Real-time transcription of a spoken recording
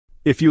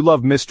If you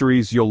love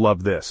mysteries, you'll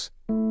love this.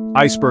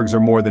 Icebergs are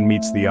more than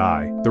meets the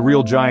eye. The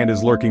real giant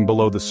is lurking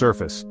below the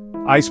surface.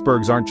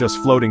 Icebergs aren't just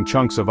floating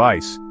chunks of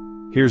ice.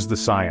 Here's the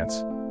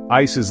science.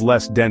 Ice is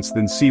less dense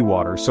than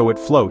seawater, so it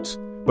floats,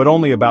 but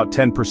only about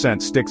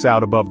 10% sticks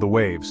out above the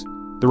waves.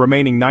 The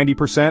remaining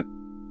 90%?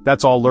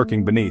 That's all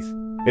lurking beneath.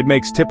 It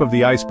makes tip of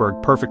the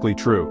iceberg perfectly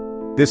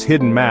true. This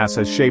hidden mass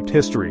has shaped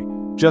history.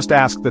 Just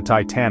ask the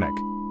Titanic.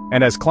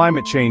 And as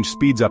climate change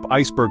speeds up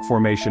iceberg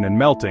formation and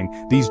melting,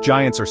 these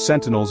giants are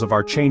sentinels of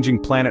our changing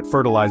planet,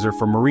 fertilizer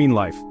for marine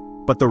life.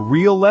 But the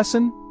real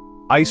lesson?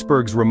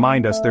 Icebergs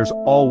remind us there's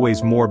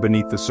always more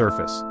beneath the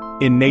surface,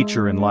 in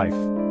nature and life.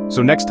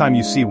 So next time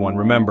you see one,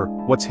 remember,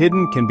 what's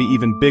hidden can be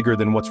even bigger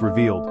than what's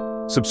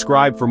revealed.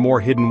 Subscribe for more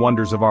hidden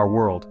wonders of our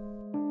world.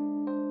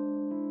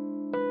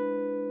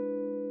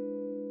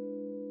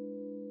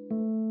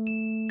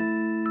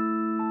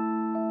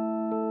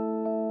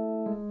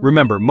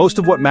 Remember, most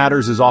of what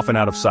matters is often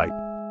out of sight.